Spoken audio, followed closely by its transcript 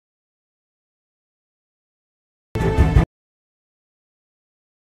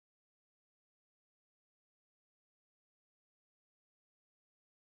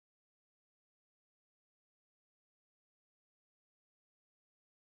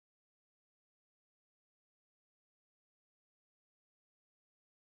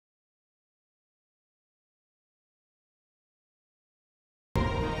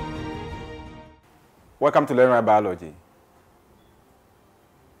Welcome to LearnRite Biology.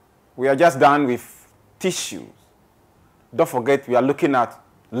 We are just done with tissues. Don't forget, we are looking at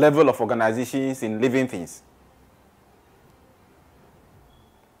level of organizations in living things.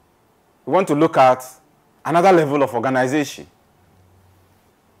 We want to look at another level of organization.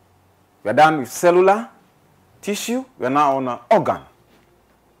 We are done with cellular tissue. We are now on an organ,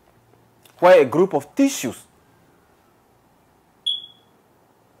 where a group of tissues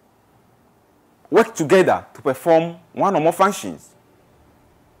work together to perform one or more functions.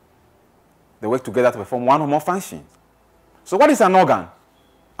 They work together to perform one or more functions. So what is an organ?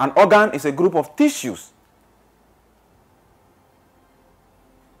 An organ is a group of tissues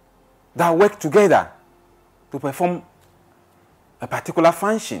that work together to perform a particular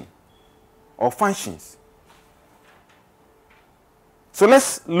function or functions. So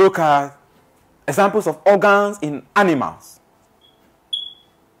let's look at examples of organs in animals.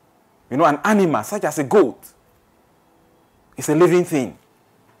 You know, an animal such as a goat is a living thing.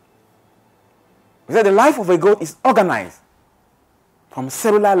 We said the life of a goat is organized from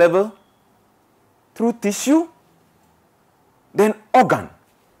cellular level through tissue, then organ,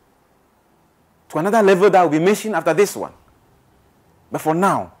 to another level that will be mentioned after this one. But for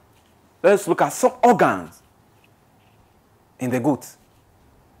now, let's look at some organs in the goat.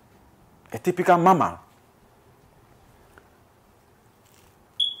 A typical mammal.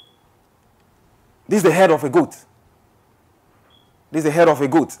 This is the head of a goat. This is the head of a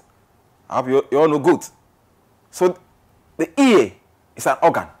goat. I hope you all know goat. So the ear is an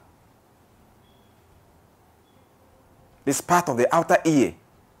organ. This part of the outer ear.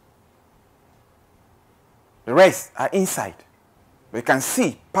 The rest are inside. We can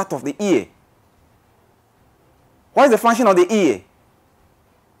see part of the ear. What is the function of the ear?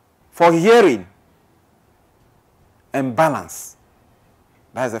 For hearing and balance.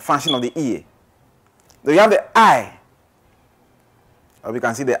 That is the function of the ear. Then you have the eye. Or we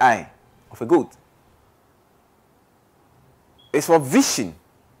can see the eye of a goat. It's for vision.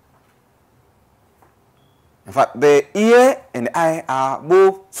 In fact, the ear and the eye are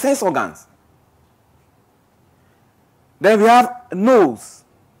both sense organs. Then we have nose,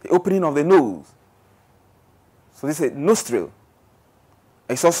 the opening of the nose. So this is a nostril.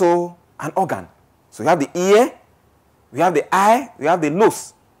 It's also an organ. So we have the ear, we have the eye, we have the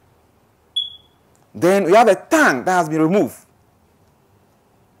nose. Then we have the tongue that has been removed.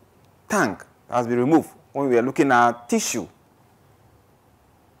 Tongue that has been removed when we are looking at tissue.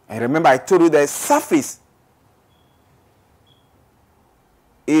 And remember, I told you the surface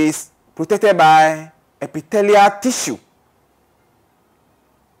is protected by epithelial tissue.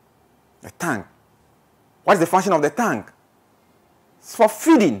 The tongue. What is the function of the tongue? It's for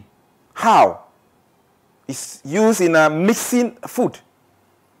feeding. How? It's used in mixing food.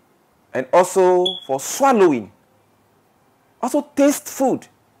 And also for swallowing. Also taste food.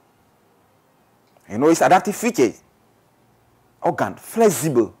 You know, its adaptive features. Organ,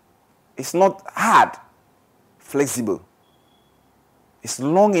 flexible. It's not hard. Flexible. It's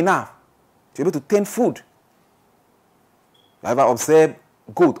long enough to be able to turn food. You ever observe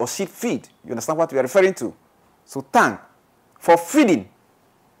goat or sheep feed? You understand what we are referring to? So tongue, for feeding.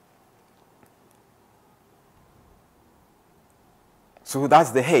 So that's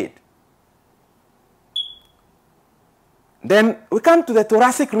the head. Then we come to the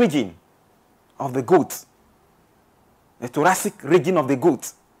thoracic region of the goat. The thoracic region of the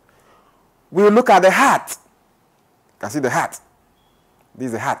goat. We will look at the heart. You can see the heart. This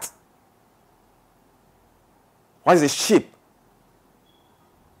is the heart. What is the shape?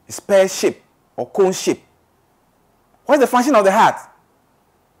 It's pear shape or cone shape. What is the function of the heart?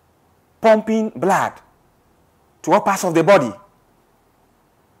 Pumping blood to all parts of the body.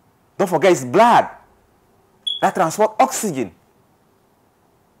 Don't forget, it's blood that transports oxygen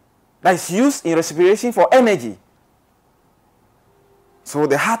that is used in respiration for energy. So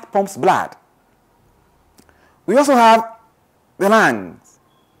the heart pumps blood. We also have the lungs.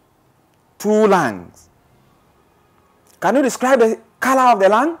 2 lungs. Can you describe the color of the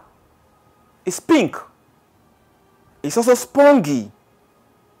lung? It's pink. It's also spongy.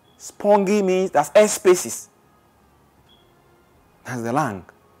 Spongy means that's air spaces. That's the lung.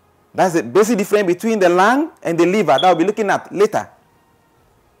 That's the basic difference between the lung and the liver that we'll be looking at later.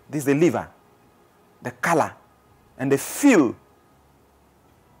 This is the liver. The color and the feel.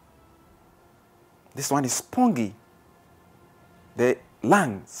 This one is spongy. The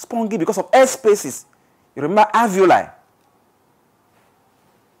lung, spongy because of air spaces. You remember alveoli.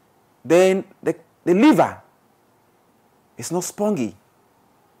 Then the liver is not spongy.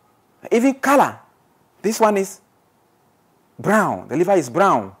 Even color. This one is brown. The liver is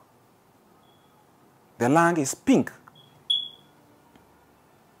brown. The lung is pink.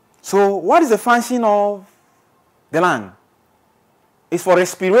 So what is the function of the lung? It's for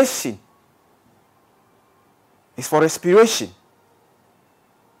respiration. It's for respiration.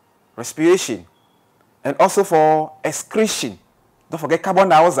 Respiration. And also for excretion. Don't forget carbon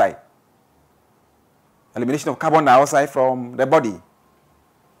dioxide. Elimination of carbon dioxide from the body.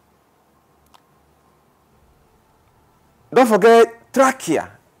 Don't forget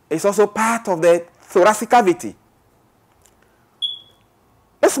trachea. It's also part of the thoracic cavity.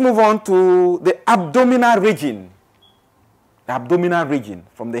 Let's move on to the abdominal region. The abdominal region.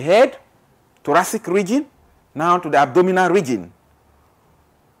 From the head, thoracic region, now to the abdominal region.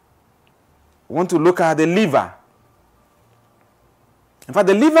 We want to look at the liver. In fact,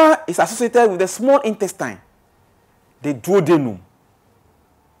 the liver is associated with the small intestine, the duodenum.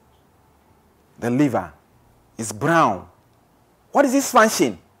 The liver is brown. What is its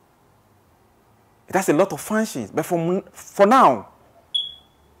function? It has a lot of functions, but for now,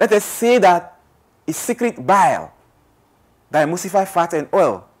 let us say that it secretes bile, that emulsify fat and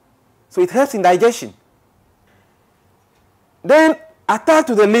oil. So it helps in digestion. Then attached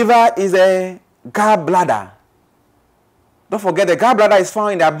to the liver is a gallbladder. Don't forget the gallbladder is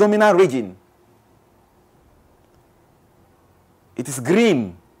found in the abdominal region. It is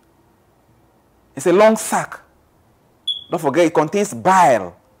green. It's a long sac. Don't forget it contains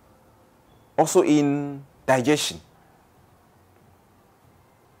bile, also in digestion.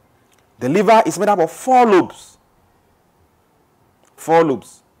 The liver is made up of 4 lobes. 4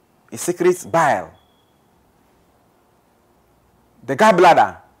 lobes. It secretes bile. The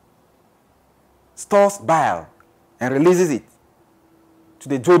gallbladder stores bile and releases it to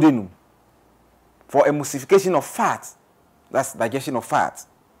the duodenum for emulsification of fat. That's digestion of fat.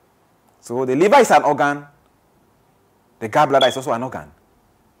 So the liver is an organ. The gallbladder is also an organ.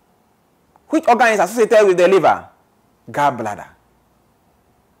 Which organ is associated with the liver? Gallbladder.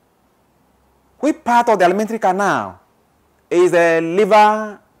 Which part of the alimentary canal is the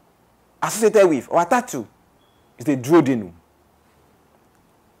liver associated with or attached to? It's the duodenum.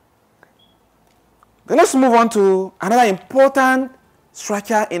 Then let's move on to another important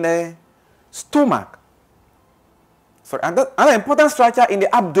structure in the stomach. Sorry, another important structure in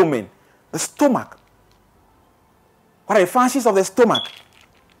the abdomen, the stomach. What are the functions of the stomach?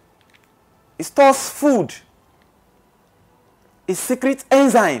 It stores food. It secretes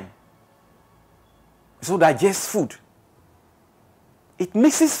enzyme. It also digests food. It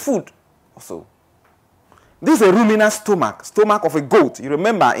mixes food also. This is a ruminant stomach, stomach of a goat. You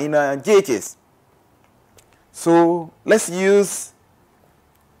remember in GHS. So let's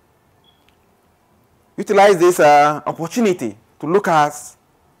utilize this opportunity to look at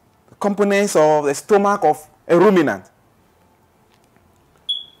the components of the stomach of a ruminant.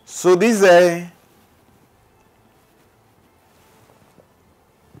 So this is a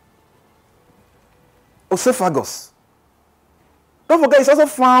esophagus. Don't forget, it's also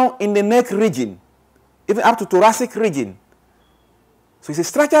found in the neck region, even up to thoracic region. So it's a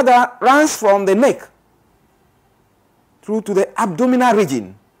structure that runs from the neck through to the abdominal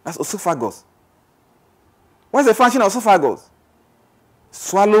region. That's esophagus. What's the function of esophagus?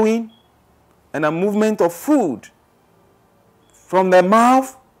 Swallowing and a movement of food from the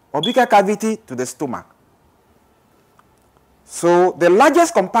mouth or buccal cavity to the stomach. So the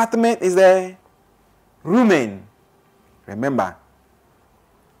largest compartment is the rumen. Remember,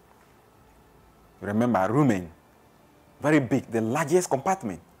 rumen. Very big, the largest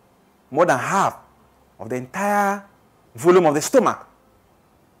compartment. More than half of the entire volume of the stomach.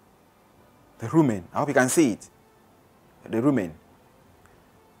 The rumen. I hope you can see it. The rumen.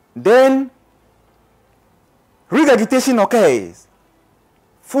 Then regurgitation occurs.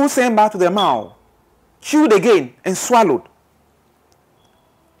 Food sent back to the mouth, chewed again and swallowed.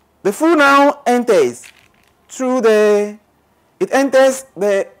 The food now enters through the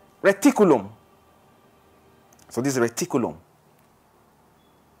reticulum. So this is reticulum.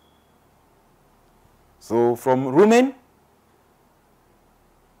 So from rumen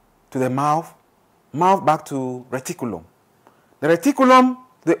to the mouth back to reticulum. The reticulum,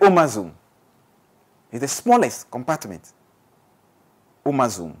 the omasum, is the smallest compartment.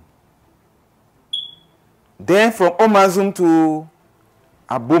 Omasum. Then from omasum to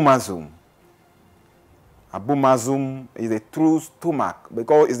abomasum. Abomasum is a true stomach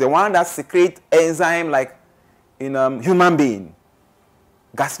because it's the one that secretes enzyme like in human being.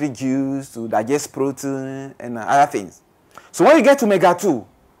 Gastric juice to digest protein and other things. So when you get to omega 2,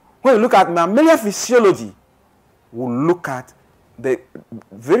 when you look at mammalian physiology, we'll look at the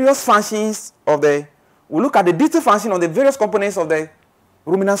various functions of we'll look at the detailed function of the various components of the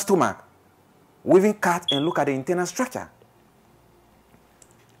ruminant stomach. we even cut and look at the internal structure.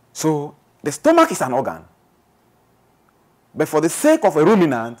 So the stomach is an organ. But for the sake of a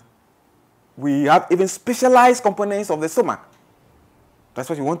ruminant, we have even specialized components of the stomach. That's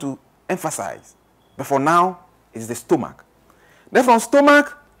what we want to emphasize. But for now, it's the stomach. Then from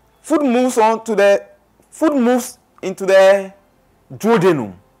stomach, food moves into the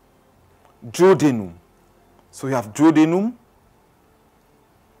duodenum. Duodenum. So you have duodenum.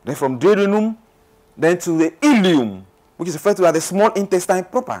 Then from duodenum, then to the ileum, which is referred to as the small intestine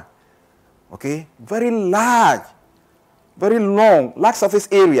proper. Okay? Very large, very long, large surface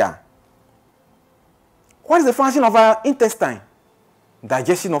area. What is the function of our intestine?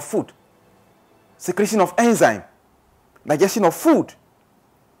 Digestion of food, secretion of enzyme, digestion of food,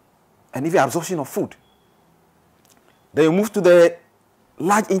 and even absorption of food. Then you move to the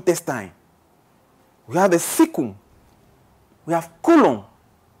large intestine. We have the cecum, we have colon,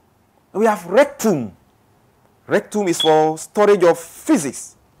 we have rectum. Rectum is for storage of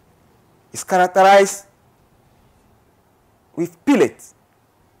feces. It's characterized with pellets,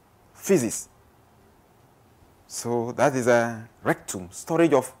 feces. So that is a rectum,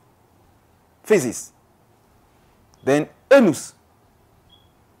 storage of feces. Then anus.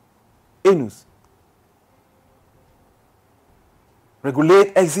 Anus.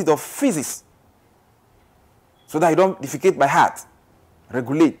 Regulate exit of feces so that you don't defecate by heart.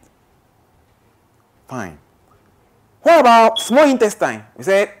 Regulate. Fine. What about small intestine? We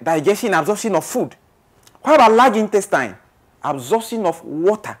said digestion, absorption of food. What about large intestine? Absorption of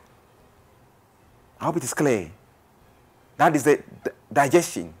water. I hope it is clear. That is the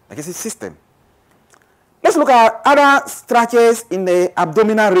digestive system. Let's look at other structures in the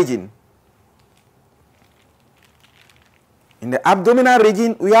abdominal region. In the abdominal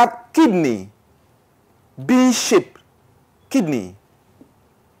region, we have kidney, bean-shaped kidney,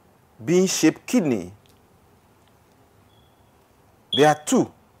 bean-shaped kidney. There are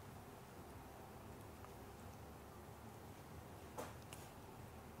two.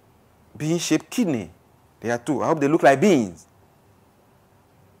 Bean-shaped kidney. There are two. I hope they look like beans.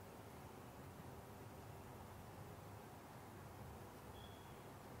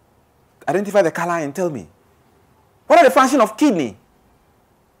 Identify the color and tell me. What are the functions of kidney?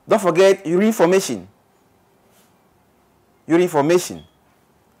 Don't forget urine formation. Urine formation.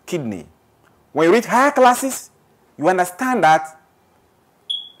 Kidney. When you reach higher classes, you understand that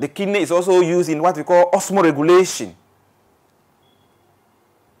the kidney is also used in what we call osmoregulation.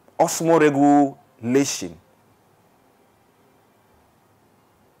 Osmoregulation.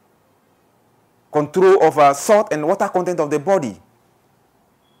 Control of salt and water content of the body.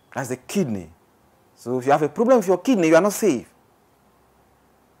 That's the kidney. So if you have a problem with your kidney, you are not safe.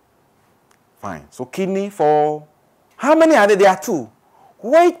 Fine. So kidney for... How many are there? There are two.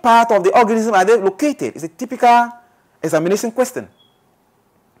 What part of the organism are they located? It's a typical examination question.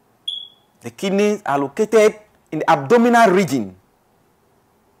 The kidneys are located in the abdominal region.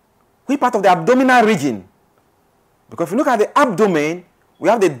 Which part of the abdominal region? Because if you look at the abdomen, we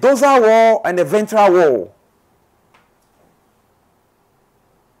have the dorsal wall and the ventral wall.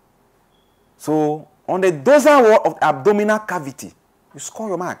 So, on the dorsal wall of the abdominal cavity, you score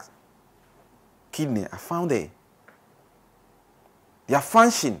your marks. Kidney are found there. Their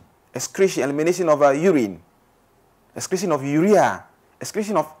function, excretion, elimination of urine, excretion of urea,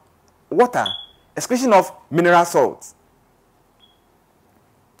 excretion of water, excretion of mineral salts.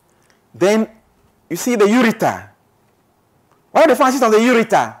 Then you see the urethra. What are the functions of the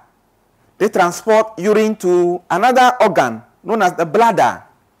urethra? They transport urine to another organ known as the bladder.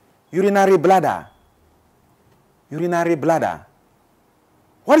 Urinary bladder. Urinary bladder.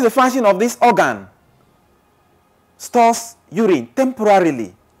 What is the function of this organ? Stores urine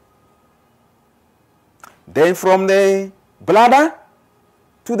temporarily. Then from the bladder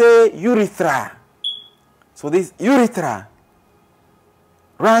to the urethra. So this urethra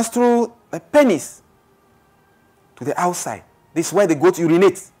runs through the penis to the outside. This is where the goat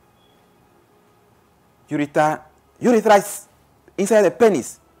urinates. Urethra is inside the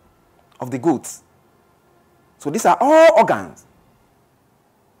penis of the goats. So these are all organs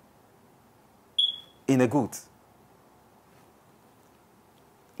in a goat.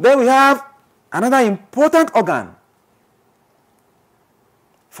 Then we have another important organ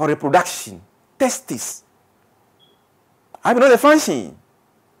for reproduction, testes. I know the function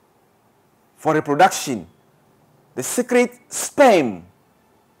for reproduction. They secrete sperm,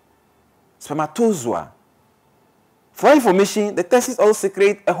 spermatozoa. For information, the testes also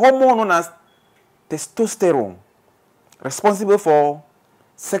secrete a hormone known as testosterone, responsible for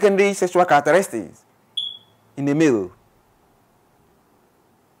secondary sexual characteristics in the male.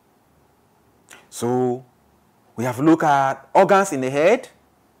 So we have looked at organs in the head.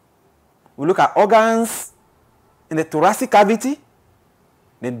 We look at organs in the thoracic cavity,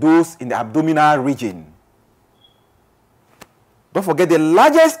 then those in the abdominal region. Don't forget the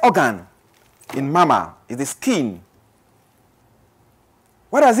largest organ in mammal is the skin.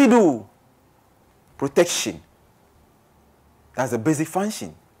 What does it do? Protection. That's the basic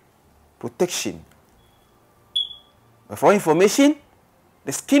function. Protection. But for information,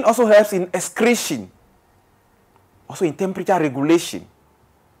 the skin also helps in excretion, also in temperature regulation.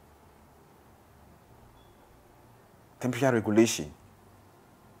 Temperature regulation.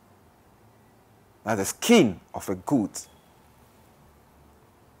 That's the skin of a goat.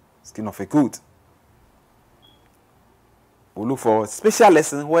 Skin of a goat. We'll look for a special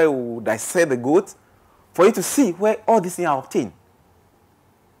lesson where we will dissect the goat for you to see where all these things are obtained.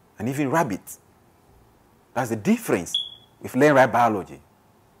 And even rabbits. That's the difference with LearnRite biology.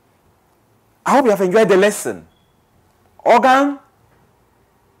 I hope you have enjoyed the lesson. Organ.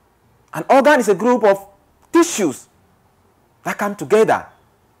 An organ is a group of tissues that come together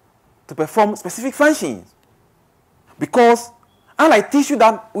to perform specific functions. Because unlike tissue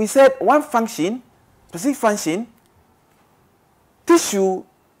that we said one function, specific function,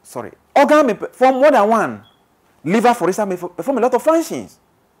 organ may perform more than one. Liver, for instance, may perform a lot of functions.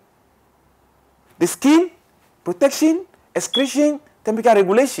 The skin, protection, excretion, temperature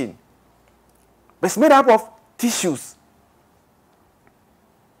regulation. But it's made up of tissues.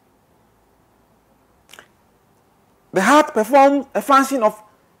 The heart performs a function of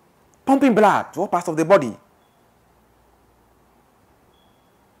pumping blood to all parts of the body.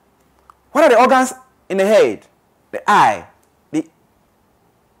 What are the organs in the head? The eye, the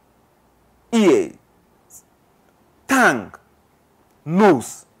ears, tongue,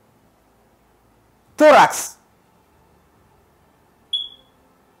 nose, thorax,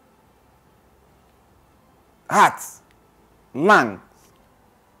 heart, lungs,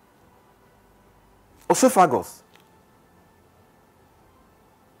 esophagus,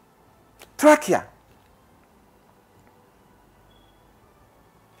 trachea.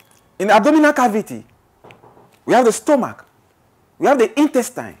 In the abdominal cavity, we have the stomach, we have the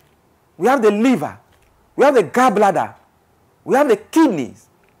intestine, we have the liver, we have the gallbladder, we have the kidneys.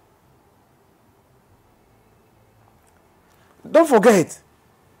 Don't forget,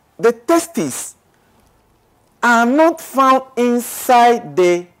 the testes are not found inside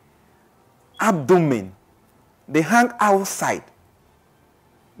the abdomen. They hang outside.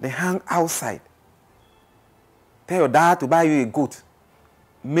 They hang outside. Tell your dad to buy you a goat,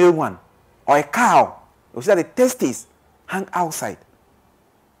 male one, or a cow. You'll see that the testes hang outside.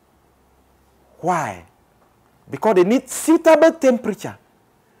 Why? Because they need suitable temperature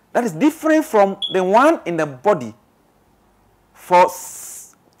that is different from the one in the body for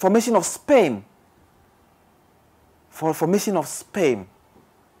formation of sperm. For formation of sperm.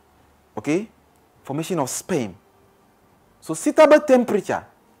 Okay? Formation of sperm. So suitable temperature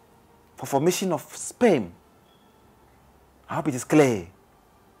for formation of sperm. I hope it is clear.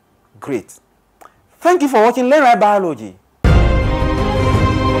 Great. Thank you for watching LearnRite Biology.